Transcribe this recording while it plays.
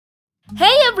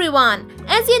Hey everyone!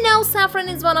 As you know, saffron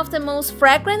is one of the most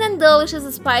fragrant and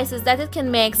delicious spices that it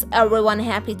can make everyone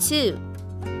happy too.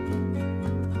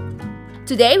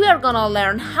 Today we are gonna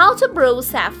learn how to brew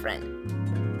saffron.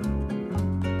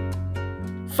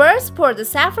 First, pour the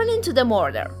saffron into the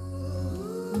mortar.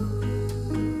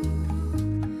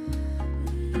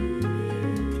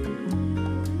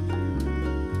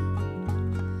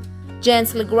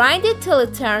 Gently grind it till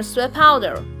it turns to a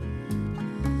powder.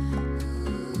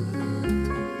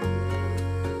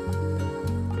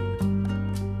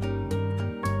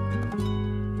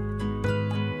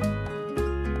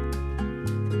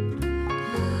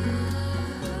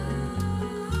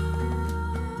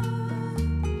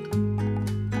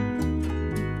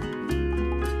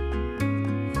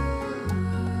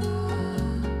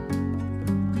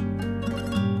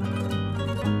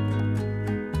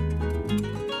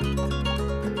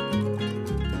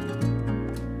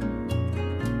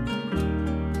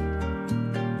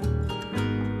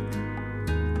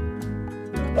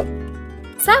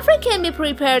 Saffron can be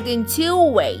prepared in two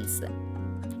ways.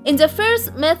 In the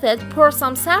first method, pour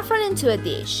some saffron into a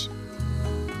dish.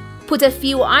 Put a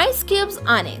few ice cubes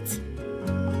on it.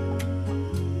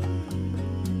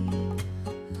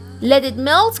 Let it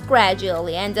melt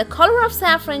gradually and the color of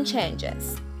saffron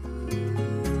changes.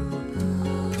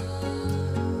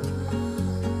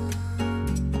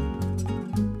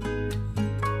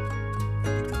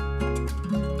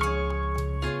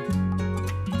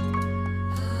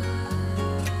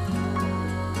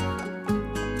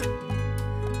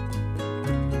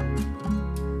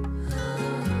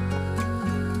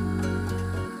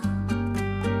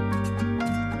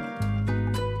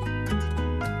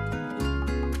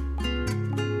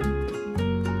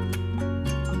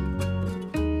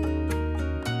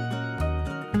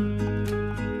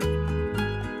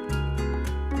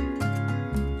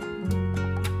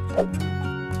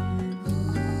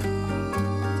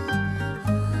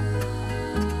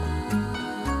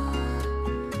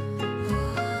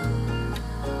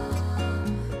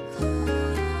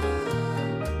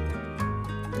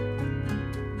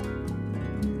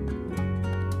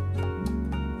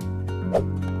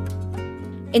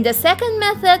 In the second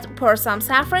method, pour some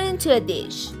saffron into a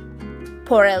dish.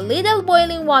 Pour a little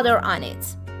boiling water on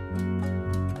it.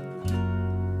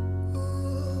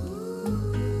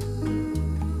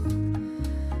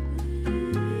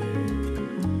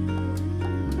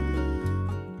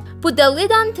 Put the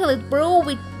lid on till it brews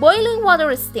with boiling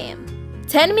water steam.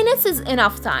 10 minutes is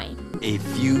enough time. A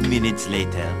few minutes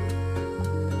later.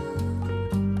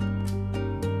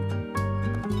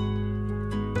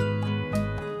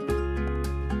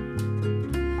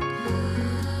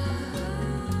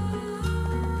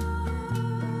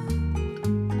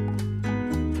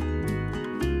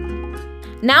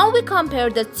 Now we compare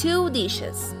the two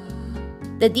dishes.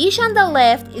 The dish on the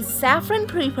left is saffron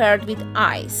prepared with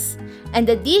ice, and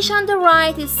the dish on the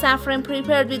right is saffron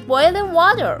prepared with boiling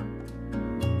water.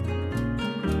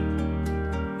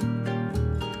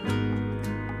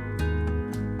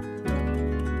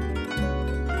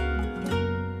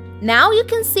 Now you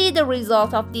can see the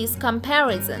result of this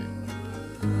comparison.